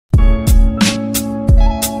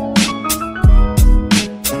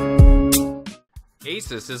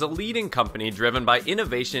Asus is a leading company driven by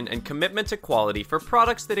innovation and commitment to quality for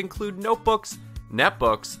products that include notebooks,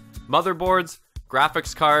 netbooks, motherboards,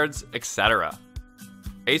 graphics cards, etc.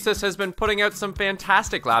 Asus has been putting out some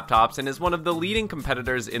fantastic laptops and is one of the leading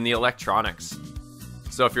competitors in the electronics.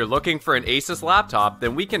 So if you're looking for an Asus laptop,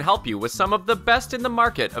 then we can help you with some of the best in the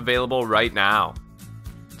market available right now.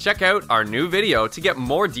 Check out our new video to get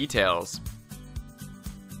more details.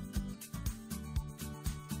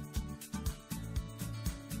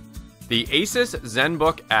 The Asus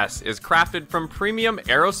ZenBook S is crafted from premium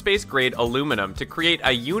aerospace-grade aluminum to create a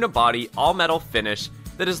unibody all-metal finish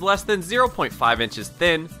that is less than 0.5 inches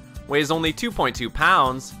thin, weighs only 2.2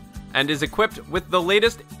 pounds, and is equipped with the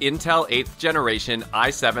latest Intel 8th generation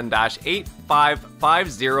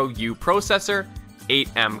i7-8550U processor,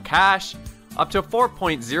 8M cache, up to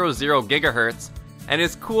 4.00 GHz, and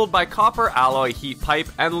is cooled by copper alloy heat pipe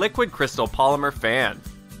and liquid crystal polymer fan.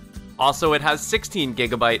 Also, it has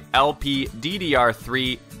 16GB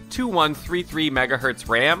LPDDR3 2133 MHz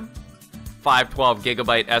RAM,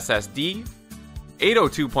 512GB SSD,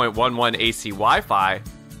 802.11 AC Wi-Fi,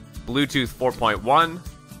 Bluetooth 4.1,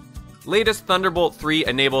 latest Thunderbolt 3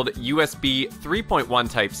 enabled USB 3.1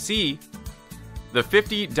 Type-C. The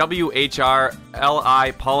 50 WHR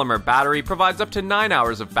Li polymer battery provides up to 9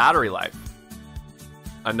 hours of battery life.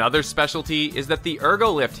 Another specialty is that the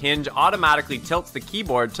ErgoLift hinge automatically tilts the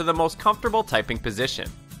keyboard to the most comfortable typing position.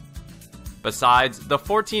 Besides, the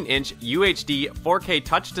 14-inch UHD 4K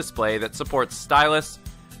touch display that supports stylus,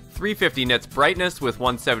 350 nits brightness with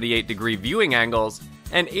 178-degree viewing angles,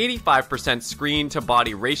 and 85%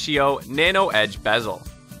 screen-to-body ratio nano-edge bezel.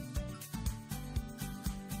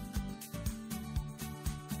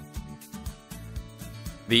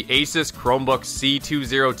 The Asus Chromebook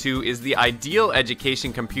C202 is the ideal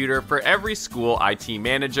education computer for every school IT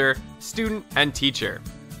manager, student, and teacher.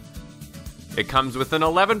 It comes with an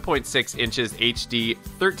 11.6 inches HD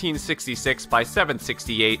 1366 by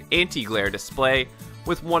 768 anti-glare display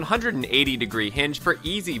with 180-degree hinge for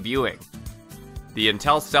easy viewing. The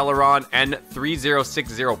Intel Celeron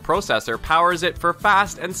N3060 processor powers it for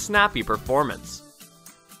fast and snappy performance.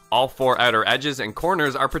 All four outer edges and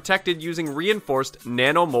corners are protected using reinforced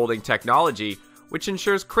nano-molding technology, which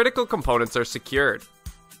ensures critical components are secured.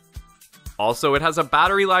 Also, it has a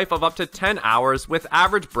battery life of up to 10 hours with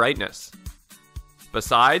average brightness.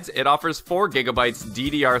 Besides, it offers 4GB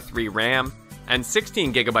DDR3 RAM and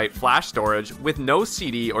 16GB flash storage with no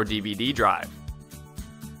CD or DVD drive.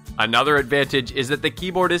 Another advantage is that the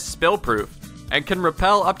keyboard is spill-proof and can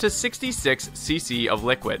repel up to 66 cc of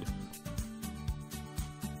liquid.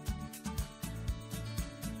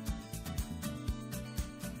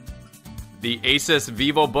 The Asus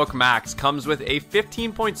VivoBook Max comes with a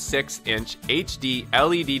 15.6-inch HD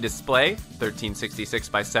LED display, 1366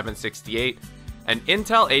 by 768, and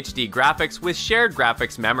Intel HD graphics with shared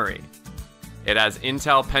graphics memory. It has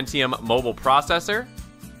Intel Pentium mobile processor,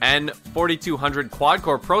 N4200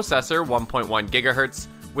 quad-core processor 1.1 GHz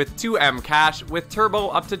with 2M cache with turbo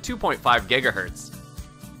up to 2.5 GHz.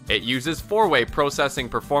 It uses 4-way processing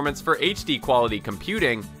performance for HD quality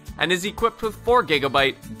computing and is equipped with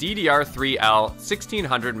 4GB DDR3L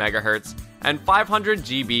 1600 MHz and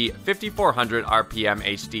 500GB 5400 RPM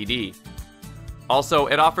HDD. Also,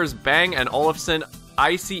 it offers Bang & Olufsen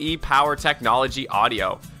ICE Power Technology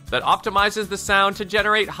audio that optimizes the sound to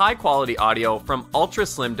generate high-quality audio from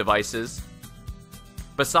ultra-slim devices.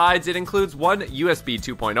 Besides, it includes one USB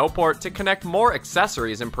 2.0 port to connect more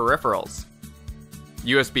accessories and peripherals.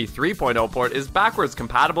 USB 3.0 port is backwards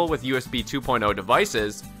compatible with USB 2.0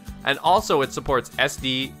 devices, and also it supports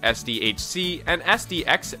SD, SDHC, and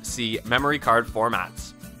SDXC memory card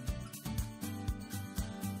formats.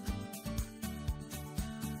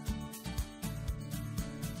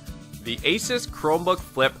 The Asus Chromebook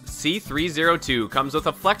Flip C302 comes with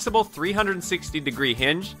a flexible 360-degree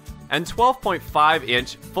hinge and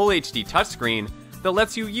 12.5-inch Full HD touchscreen that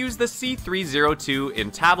lets you use the C302 in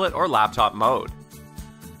tablet or laptop mode.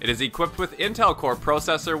 It is equipped with Intel Core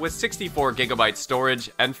processor with 64GB storage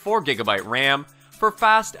and 4GB RAM for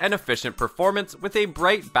fast and efficient performance with a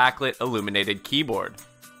bright backlit illuminated keyboard.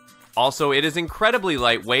 Also, it is incredibly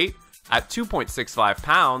lightweight at 2.65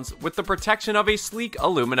 pounds with the protection of a sleek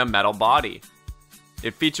aluminum metal body.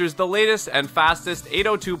 It features the latest and fastest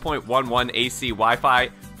 802.11 AC Wi-Fi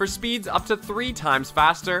for speeds up to 3 times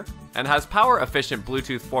faster and has power-efficient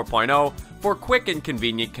Bluetooth 4.0 for quick and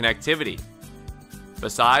convenient connectivity.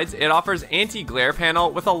 Besides, it offers anti-glare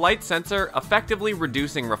panel with a light sensor effectively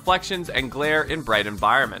reducing reflections and glare in bright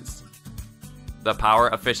environments. The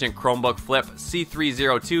power-efficient Chromebook Flip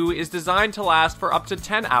C302 is designed to last for up to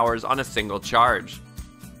 10 hours on a single charge.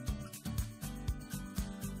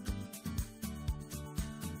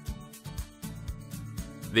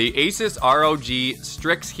 The Asus ROG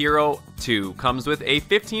Strix Hero 2 comes with a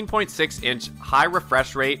 15.6-inch high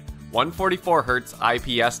refresh rate,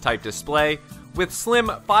 144Hz IPS type display with slim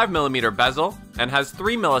 5mm bezel and has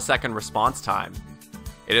 3 millisecond response time.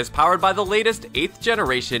 It is powered by the latest 8th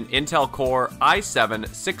generation Intel Core i7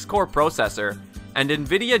 6-core processor and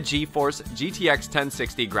NVIDIA GeForce GTX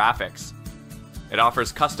 1060 graphics. It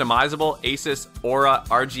offers customizable Asus Aura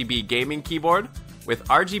RGB gaming keyboard with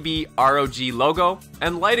RGB ROG logo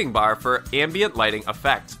and lighting bar for ambient lighting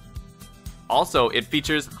effect. Also, it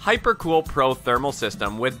features Hypercool Pro thermal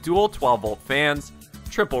system with dual 12-volt fans,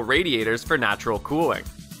 triple radiators for natural cooling.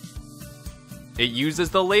 It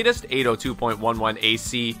uses the latest 802.11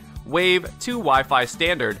 AC Wave 2 Wi-Fi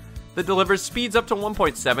standard that delivers speeds up to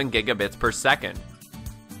 1.7 gigabits per second.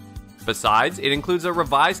 Besides, it includes a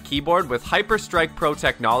revised keyboard with HyperStrike Pro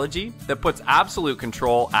technology that puts absolute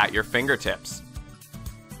control at your fingertips.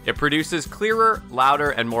 It produces clearer, louder,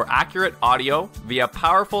 and more accurate audio via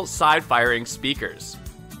powerful side-firing speakers.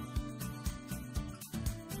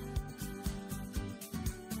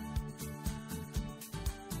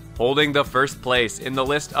 Holding the first place in the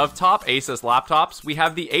list of top Asus laptops, we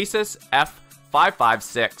have the Asus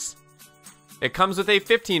F556. It comes with a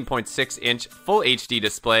 15.6-inch Full HD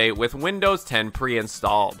display with Windows 10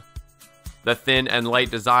 pre-installed. The thin and light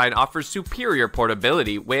design offers superior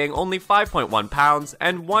portability, weighing only 5.1 pounds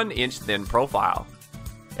and 1-inch thin profile.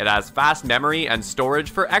 It has fast memory and storage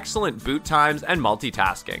for excellent boot times and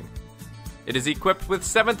multitasking. It is equipped with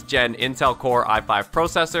 7th gen Intel Core i5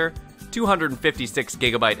 processor,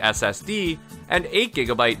 256GB SSD, and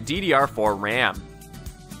 8GB DDR4 RAM.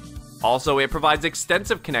 Also, it provides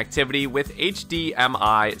extensive connectivity with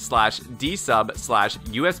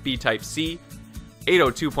HDMI/D-Sub/USB Type-C,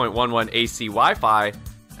 802.11 AC Wi-Fi,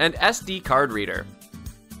 and SD card reader.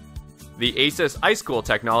 The Asus iCool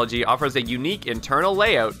technology offers a unique internal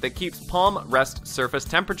layout that keeps palm rest surface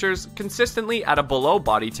temperatures consistently at a below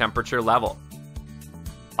body temperature level.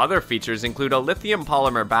 Other features include a lithium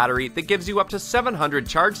polymer battery that gives you up to 700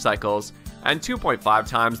 charge cycles and 2.5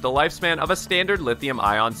 times the lifespan of a standard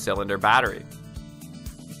lithium-ion cylinder battery.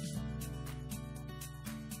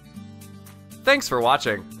 Thanks for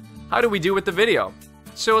watching. How did we do with the video?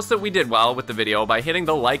 Show us that we did well with the video by hitting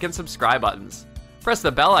the like and subscribe buttons. Press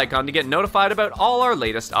the bell icon to get notified about all our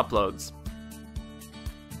latest uploads.